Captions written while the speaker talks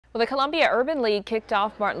Well, the Columbia Urban League kicked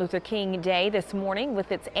off Martin Luther King Day this morning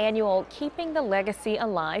with its annual Keeping the Legacy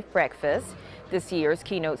Alive breakfast. This year's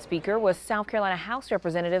keynote speaker was South Carolina House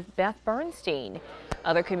Representative Beth Bernstein.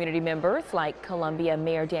 Other community members like Columbia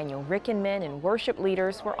Mayor Daniel Rickenmann and worship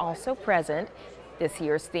leaders were also present. This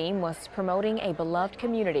year's theme was promoting a beloved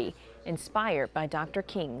community, inspired by Dr.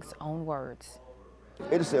 King's own words.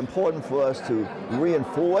 It is important for us to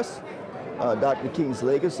reinforce Dr. King's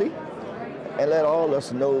legacy and let all of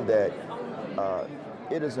us know that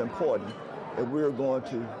it is important that we're going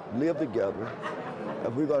to live together.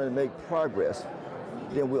 If we're going to make progress,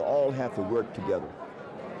 then we all have to work together.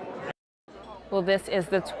 Well, this is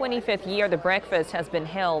the 25th year the breakfast has been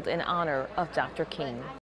held in honor of Dr. King.